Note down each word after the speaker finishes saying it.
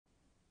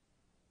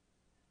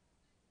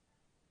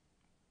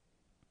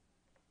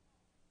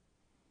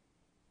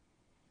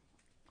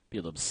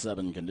Field of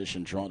 7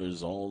 condition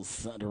trotters, all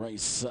set.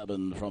 Race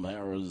 7 from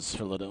Harrah's,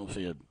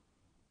 Philadelphia.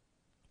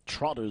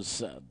 Trotters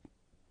set.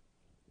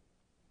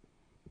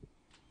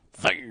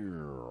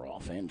 They're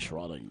off and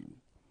trotting.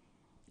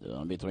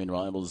 Between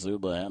rivals,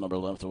 Uva Hanover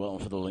left well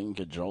for the lean.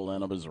 Joel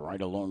Hanover's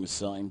right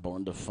alongside.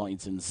 Born to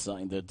Fight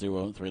inside the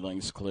duo. 3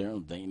 lengths clear.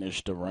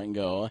 Danish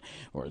Durango.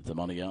 Worth the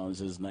Money Hours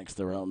is next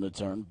around the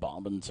turn.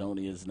 Bob and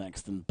Tony is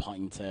next, and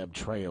Pine Tab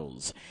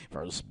trails.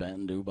 First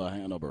bend, Uva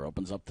Hanover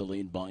opens up the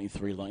lead by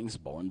 3 lengths.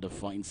 Born to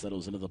Fight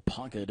settles into the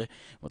pocket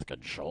with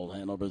Joel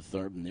Hanover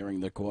third, nearing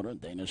the quarter.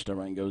 Danish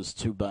Durango's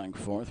 2 back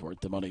fourth. Worth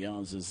the Money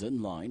Hours is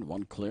in line.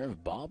 1 clear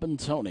of Bob and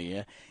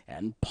Tony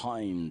and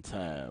Pine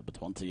Tab.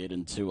 28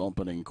 and 2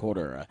 opening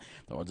quarter.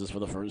 The odds is for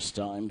the first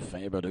time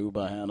favored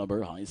Uva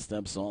Hanover. High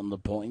steps on the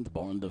point.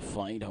 Born to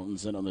Fight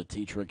hones in on the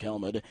T-Trick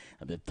helmet.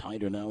 A bit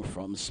tighter now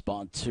from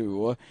spot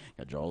 2.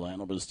 Joel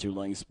Hanover's 2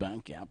 lengths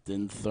back, gapped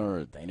in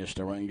third. Danish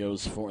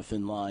Durango's fourth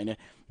in line.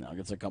 Now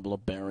gets a couple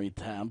of berry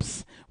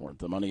taps. Worth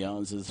the Money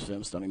Odds is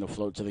fifth, starting to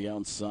float to the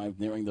outside,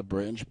 nearing the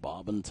bridge.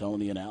 Bob and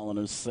Tony and Allen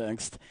are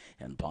sixth.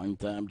 And Pine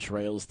Tab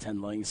trails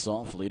 10 lengths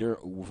off. Leader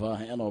Uva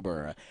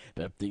Hanover.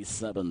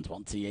 57,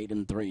 28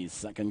 and 3.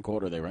 Second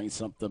quarter, they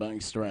race up the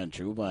backstretch.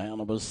 Uva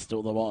Hanover's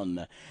still the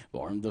one.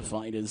 Born to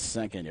Fight is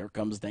second. Here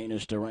comes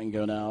Danish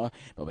Durango now.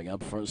 Moving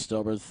up first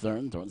over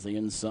third. Towards the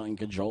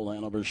inside, Joel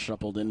Hanover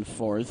shuffled in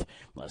fourth.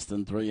 Less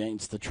than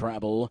 3/8 to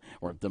travel.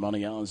 Worth the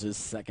Money Odds is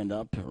second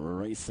up.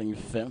 Racing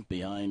fifth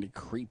behind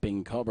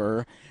Creeping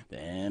Cover.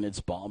 And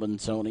it's Bob and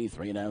Tony.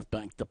 3.5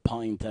 back to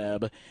Pine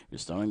Tab,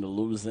 who's starting to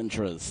lose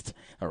interest.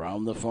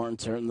 Around the far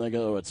turn they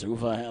go. It's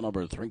Uva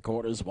Hanover. 3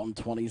 quarters,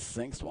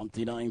 126,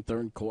 29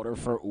 third quarter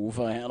for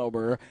Uva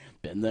Hanover.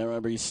 Been there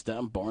every step.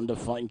 Born to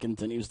Fight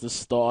continues to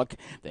stalk.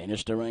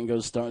 Danish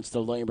Durango starts to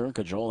labor.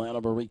 Joel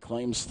Hanover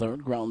reclaims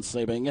third, ground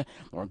saving.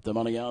 Worth the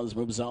Money Odds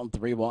moves out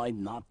 3 wide,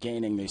 not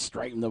gaining. They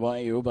straighten the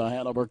way. Uva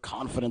Hanover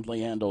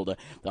confidently handled.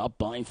 Up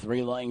by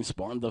 3 lengths.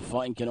 Born to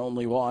Fight can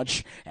only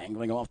watch.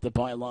 Angling off the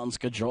pylons,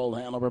 Joel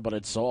Hanover, but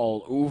it's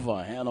all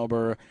Uva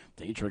Hanover.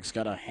 Dietrich's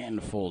got a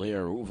handful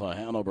here. Uva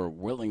Hanover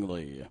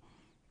willingly.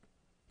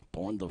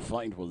 Born to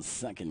Fight was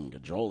second.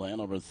 Joel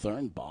Hanover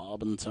third.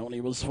 Bob and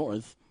Tony was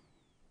fourth.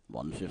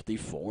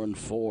 154 and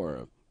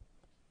 4.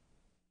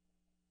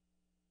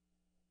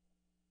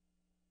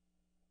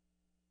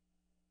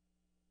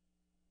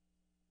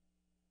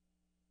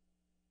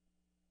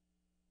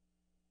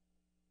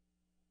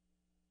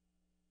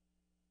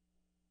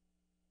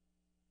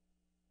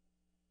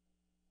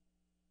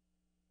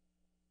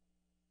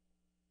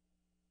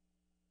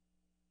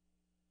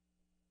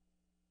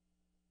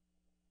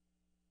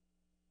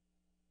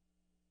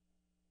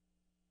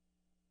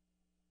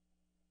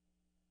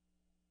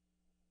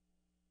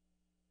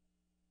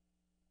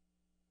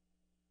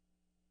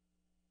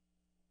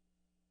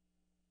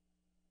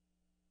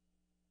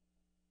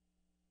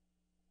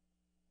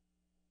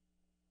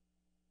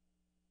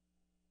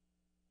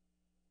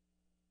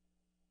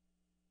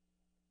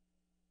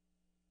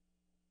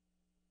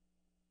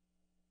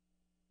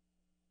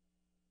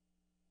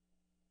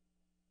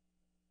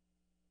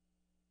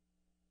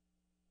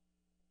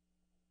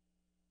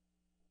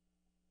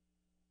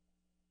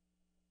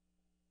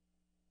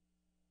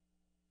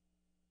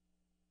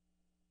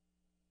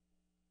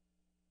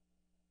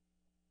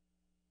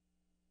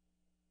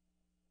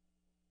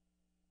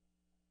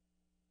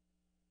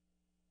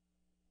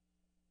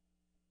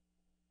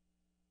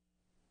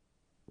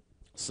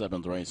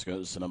 Seventh race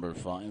goes to number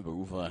 5,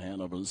 Uva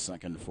Hanover.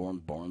 Second, 4,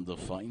 Born to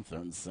Fight.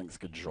 Third, 6,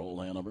 Joel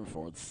Hanover.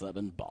 Fourth,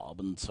 7, Bob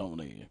and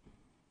Tony.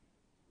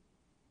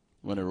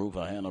 Winner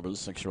Uva Hanover,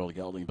 6-year-old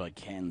gelding by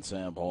Can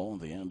Tab Hall.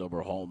 The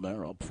Andover Hall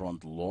mare up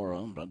front,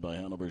 Laura, bred by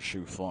Hanover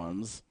Shoe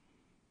Farms.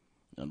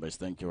 And by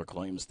Thank You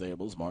Acclaim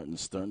Stables, Martin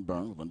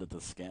Sternberg, Linda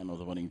Toscano,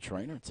 the winning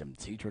trainer. Tim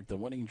Dietrich, the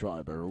winning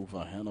driver.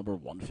 Uva Hanover,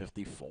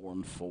 154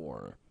 and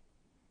 4.